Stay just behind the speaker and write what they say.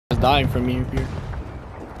dying from me here.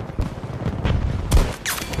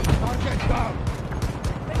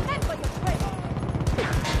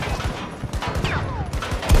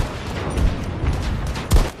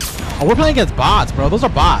 Oh, we're playing against bots, bro. Those are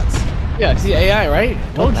bots. Yeah, see AI, right?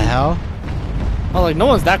 What the hell? Oh, like no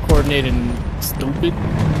one's that coordinated and stupid.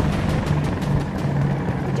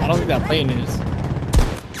 I don't think that plane is.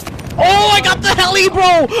 Oh, I got the heli,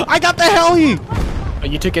 bro! I got the heli! Oh,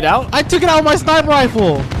 you took it out? I took it out with my sniper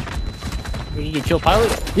rifle. Did you kill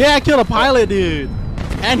pilot? Yeah, I killed a pilot, dude.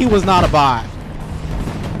 And he was not a bot.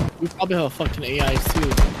 We probably have fucking AIs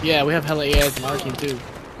too. Yeah, we have hella AIs in our team too.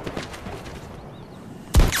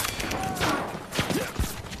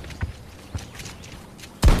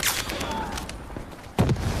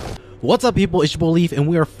 What's up, people? It's your boy Leaf, and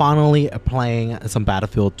we are finally playing some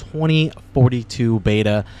Battlefield 2042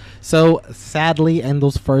 beta. So sadly, in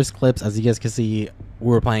those first clips, as you guys can see, we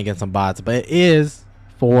were playing against some bots, but it is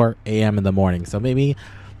 4 a.m. in the morning, so maybe,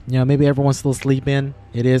 you know, maybe everyone's still sleeping.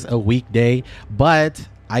 It is a weekday, but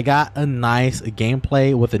I got a nice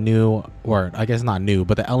gameplay with a new, or I guess not new,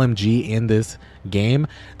 but the LMG in this game.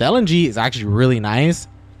 The LMG is actually really nice.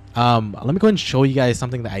 Let me go ahead and show you guys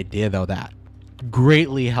something that I did though that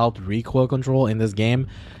greatly helped recoil control in this game.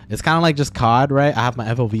 It's kind of like just COD, right? I have my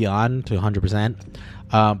FOV on to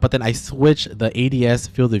 100%, but then I switch the ADS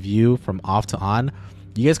field of view from off to on.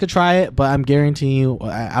 You guys could try it, but I'm guaranteeing you,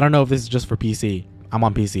 I don't know if this is just for PC. I'm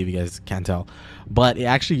on PC if you guys can't tell, but it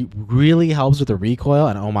actually really helps with the recoil.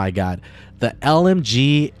 And oh my god, the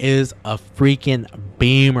LMG is a freaking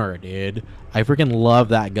beamer, dude. I freaking love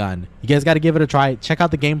that gun. You guys got to give it a try. Check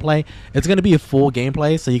out the gameplay. It's going to be a full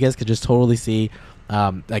gameplay, so you guys could just totally see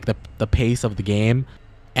like the pace of the game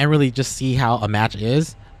and really just see how a match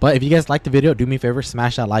is. But if you guys like the video, do me a favor,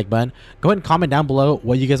 smash that like button. Go ahead and comment down below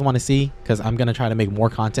what you guys want to see, because I'm going to try to make more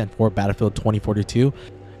content for Battlefield 2042.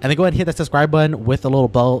 And then go ahead and hit that subscribe button with the little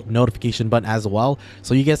bell notification button as well,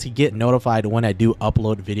 so you guys can get notified when I do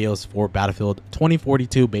upload videos for Battlefield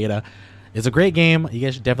 2042 beta. It's a great game. You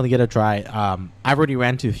guys should definitely get a try. I've already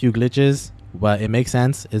ran into a few glitches, but it makes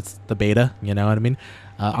sense. It's the beta, you know what I mean?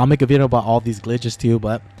 I'll make a video about all these glitches too,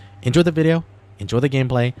 but enjoy the video. Enjoy the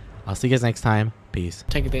gameplay. I'll see you guys next time. Peace.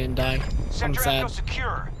 Take it and die. I'm sad.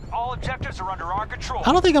 Secure. All objectives are under our control.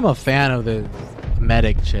 I don't think I'm a fan of the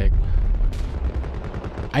medic chick.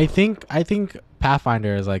 I think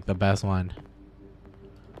Pathfinder is like the best one.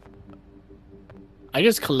 I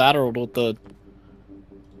just collateraled with the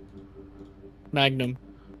Magnum.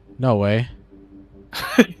 No way.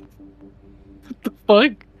 What the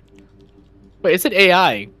fuck? Wait, is it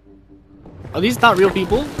AI? Are these not real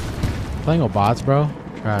people? Playing with bots, bro.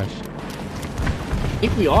 Trash. I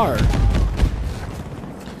think we are.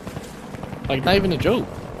 Like, not even a joke.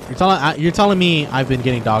 You're telling me I've been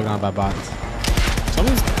getting dogged on by bots.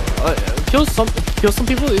 Someone's kill some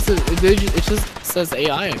people. It just says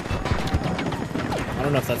AI. I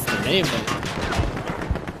don't know if that's their name, but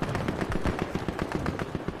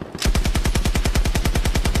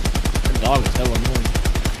the dog is hella annoying.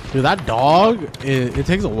 Dude, that dog, it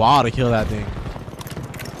takes a while to kill that thing.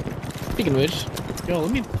 Speaking of which, yo,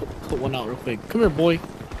 let me put one out real quick. Come here, boy.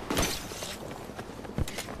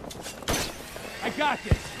 I got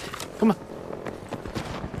this. Come on.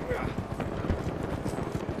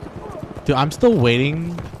 Dude, I'm still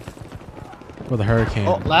waiting for the hurricane.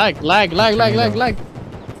 Oh, lag. Alright,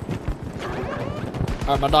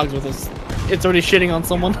 my dog's with us. It's already shitting on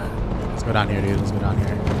someone. Let's go down here, dude. Let's go down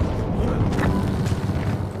here.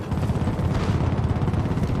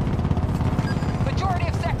 Majority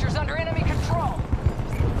of sectors under enemy control.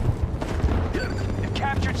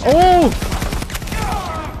 Captured. Oh!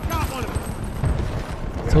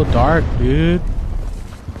 It's so dark, dude.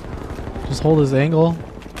 Just hold his angle.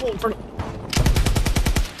 Oh, in front of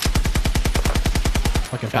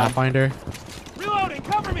Fucking Pathfinder. Reloading.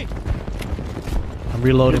 Cover me. I'm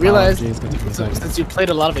reloading. You realize, my LMG. It's gonna take me a second. since you played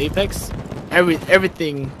a lot of Apex,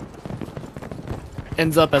 everything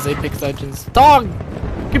ends up as Apex Legends. Dog!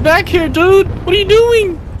 Get back here, dude! What are you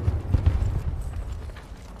doing?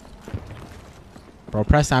 Bro,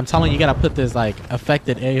 Preston, I'm telling you, you gotta put this like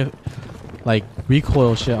affected like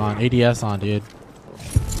recoil shit on, ADS on, dude.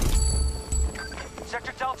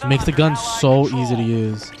 It makes the gun so easy to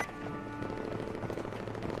use.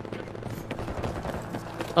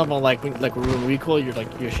 Oh, no, like when recoil,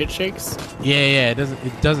 your shit shakes. Yeah,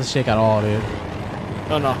 it doesn't shake at all, dude.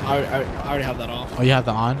 Oh no, I already have that off. Oh, you have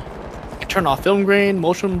that on? I turn off film grain,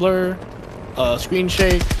 motion blur, screen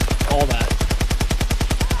shake, all that.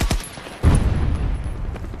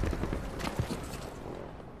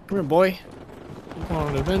 Come here, boy. We're going on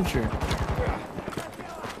an adventure.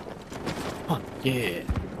 Come on, yeah.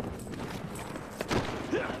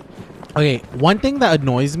 Okay, one thing that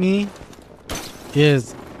annoys me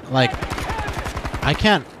is like I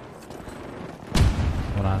can't.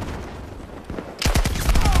 Hold on.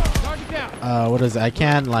 What is it? I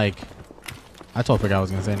can't like. I totally forgot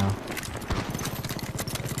what I was gonna say now.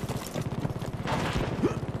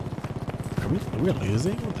 Are we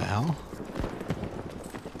losing? What the hell?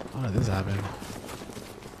 How did this happen?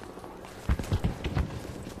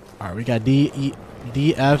 All right, we got D, E,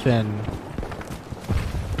 D, F, and.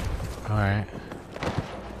 All right.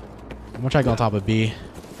 I'm gonna try to go on top of B.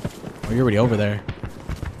 Oh, you're already over there.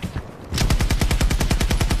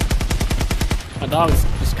 My dog's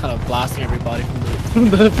just kind of blasting everybody from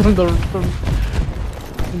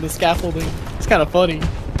the scaffolding. It's kind of funny.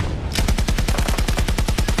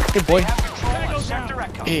 Good boy.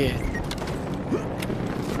 Yeah.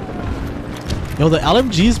 Yo, the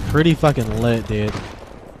LMG's pretty fucking lit, dude.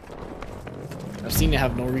 I've seen it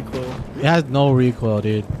have no recoil. It has no recoil,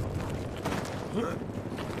 dude. Wait.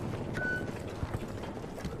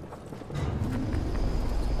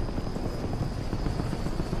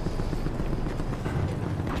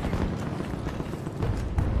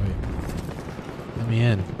 Let me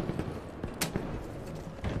in.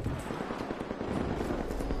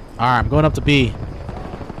 Alright, I'm going up to B.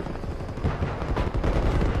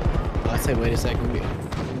 I'd say wait a second.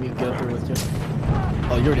 Let me get up there with you.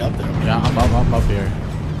 Oh, you're already up there. Yeah, I'm up here.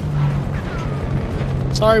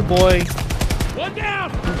 Sorry, boy. One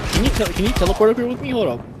down. Can you teleport up here with me? Hold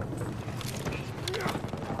up.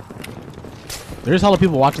 There's hella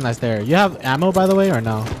people watching that stair. You have ammo, by the way, or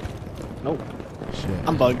no? Nope. Shit.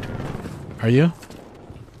 I'm bugged. Are you?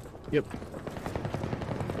 Yep.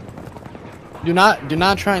 Do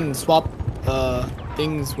not try and swap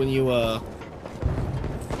things when you're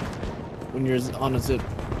on a zip.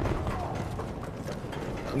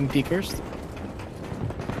 I'm peek first.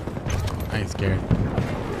 I ain't scared.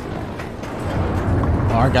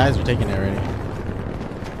 Oh, our guys are taking it already.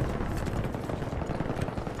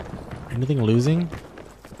 Anything losing?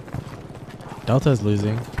 Delta's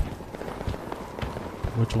losing.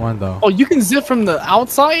 Which one though? Oh, you can zip from the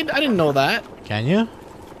outside? I didn't know that. Can you?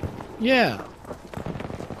 Yeah.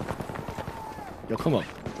 Yo, come up.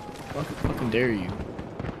 Fucking dare you.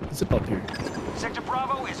 Zip up here. Sector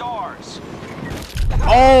Bravo is ours.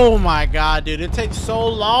 Oh my god, dude. It takes so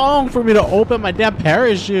long for me to open my damn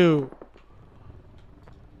parachute.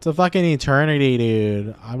 It's a fucking eternity,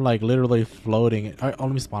 dude. I'm like literally floating. All right, oh,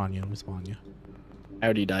 let me spawn on you. Let me spawn on you. I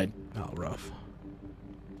already died. Oh, rough.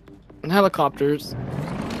 And helicopters.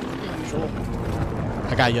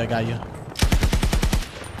 I got you. I got you.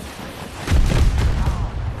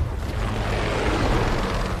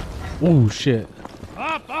 Oh, shit.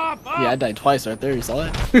 Up, up, up. Yeah, I died twice right there. You saw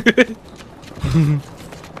that?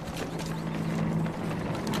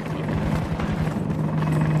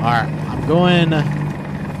 Alright, I'm going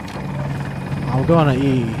to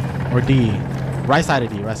E or D. Right side of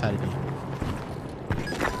D, right side of D.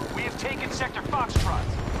 We have taken Sector Foxtrot.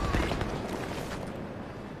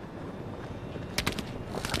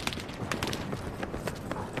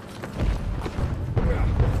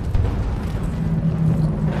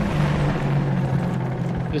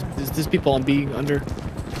 There's people on B under.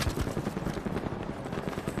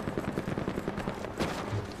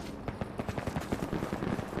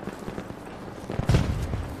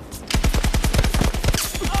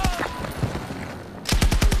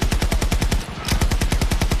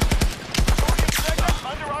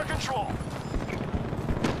 Under our control.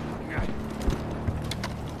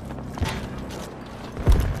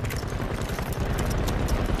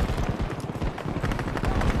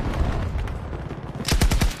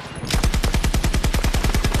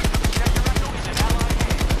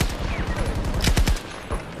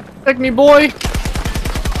 Take me, boy!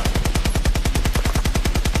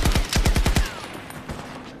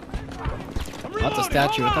 That's a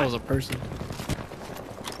statue. I thought it was a person.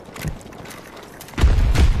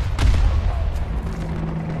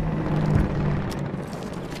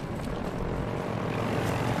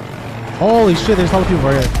 Holy shit, there's hella people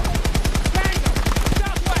right here.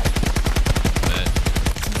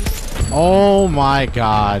 Oh my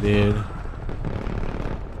god, dude.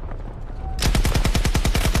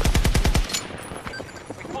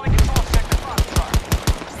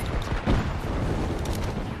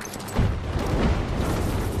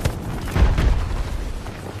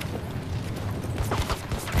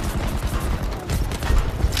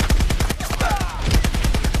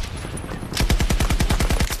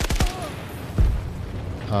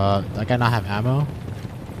 That guy not have ammo?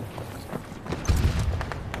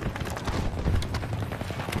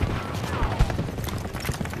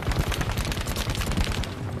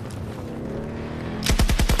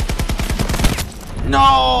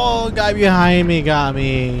 No, guy behind me got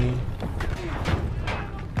me.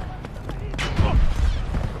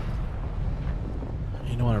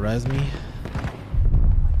 You don't want to res me?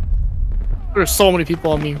 There's so many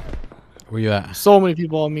people on me. Where you at? So many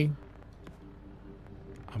people on me.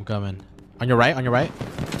 I'm coming. On your right, on your right.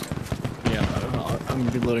 Yeah, I don't know. I'm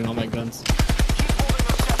reloading all my guns. Keep holding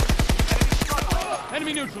those sectors. Enemy struggling.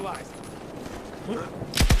 Enemy neutralized.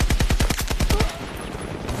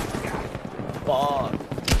 Fuck.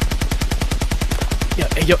 Yeah,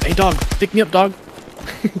 hey, yo, hey, dog. Pick me up, dog.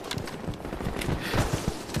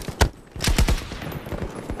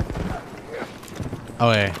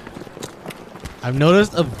 Okay. I've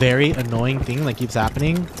noticed a very annoying thing that keeps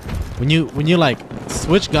happening. When you like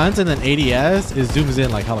switch guns and then ADS, it zooms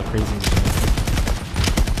in like hella crazy. And shit.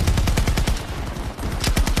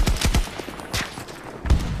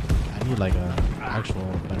 I need like a actual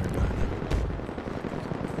better gun.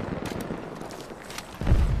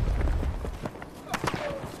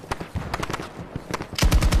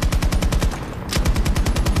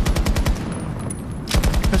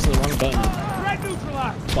 Pressing the wrong button. Threat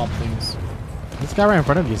neutralized. Stop things. This guy right in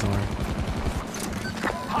front of you somewhere.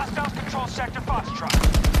 Hostiles control sector Foxtrot.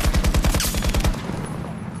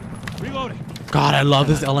 Reloading. God, I love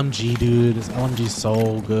this LMG, dude. This LMG is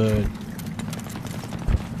so good.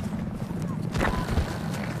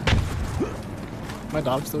 My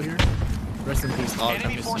dog's still here. Rest in peace, dog. I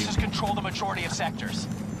Enemy miss forces you. control the majority of sectors.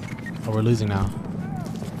 Oh, we're losing now.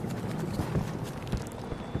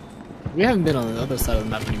 We haven't been on the other side of the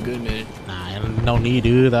map in a good minute. Nah, no need,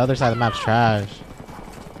 dude. The other side of the map's trash.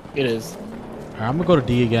 It is. Alright, I'm gonna go to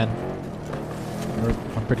D again.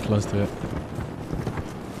 I'm pretty close to it.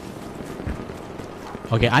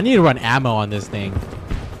 Okay, I need to run ammo on this thing.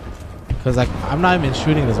 Cause like I'm not even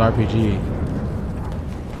shooting this RPG.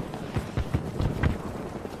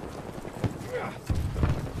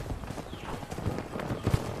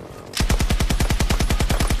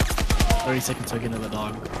 Seconds to get another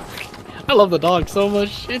dog. I love the dog so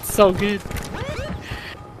much. It's so good.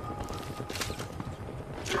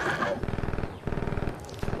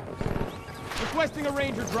 Requesting a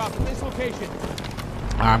ranger drop from this location.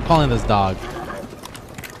 Alright, I'm calling this dog.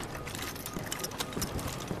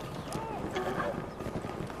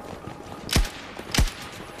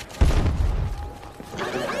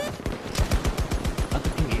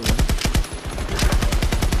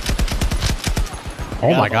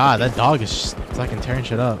 Oh my god, that dog is fucking tearing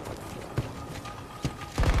shit up.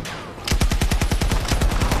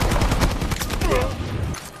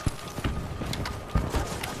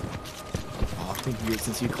 Oh, I think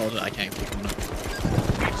since you called it, I can't pick one up.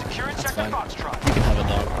 Securing sector fine. Foxtrot. You can have a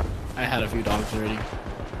dog. I had a few dogs already.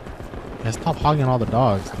 Yeah, stop hogging all the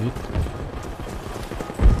dogs, dude.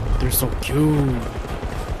 They're so cute.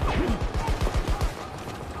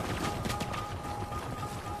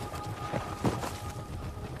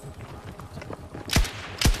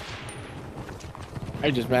 I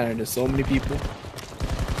just ran into so many people.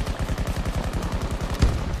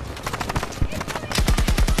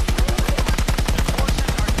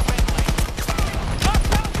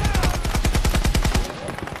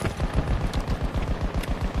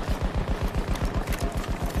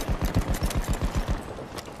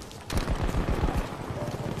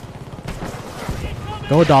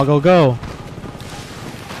 Go, doggo, go.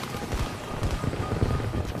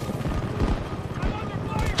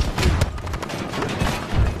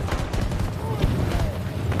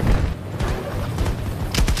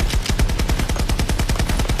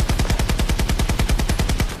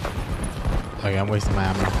 Okay, I'm wasting my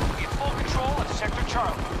ammo. We have full control of sector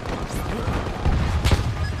Charlie.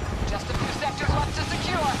 Just a few sectors left to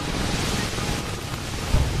secure.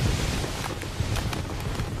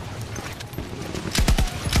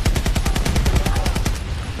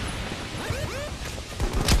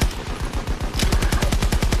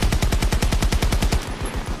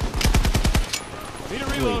 Need a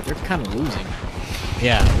Wait, reload. they're kind of losing.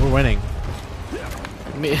 Yeah, we're winning.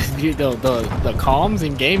 I mean, dude, the comms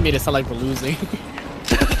in game made it sound like we're losing.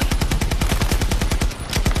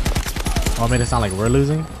 Oh, it made it sound like we're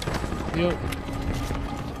losing? Yep.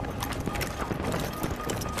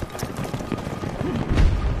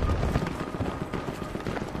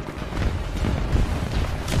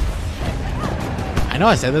 I know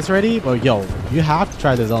I said this already, but yo, you have to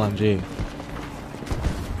try this LMG.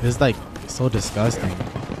 It's like so disgusting.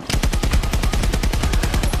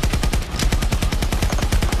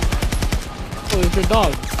 Oh, it's your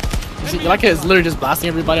dog. You see, like it's literally just blasting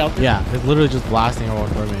everybody out there. Yeah, it's literally just blasting everyone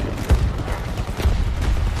for me.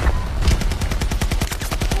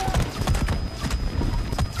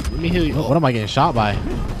 Let me heal you. What am I getting shot by?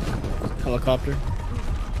 Helicopter.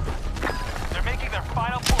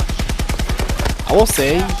 I will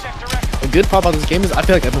say, a good part about this game is I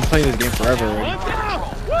feel like I've been playing this game forever already.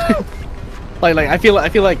 like I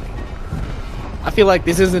feel like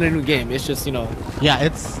this isn't a new game. It's just, you know. Yeah,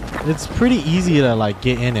 it's pretty easy to like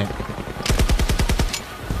get in it.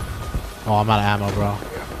 Oh, I'm out of ammo, bro.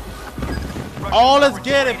 Oh, let's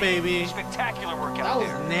get it, baby. Spectacular work That out was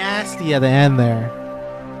there. nasty at the end there.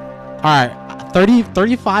 All right,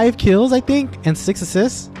 35 kills, I think, and 6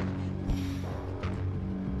 assists.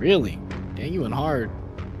 Really? Dang, you went hard.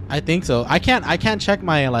 I think so. I can't check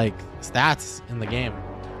my like stats in the game.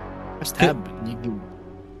 Just tab. You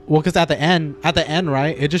Well, because at the end,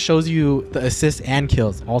 right, it just shows you the assists and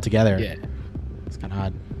kills all together. yeah. It's kind of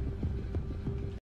odd.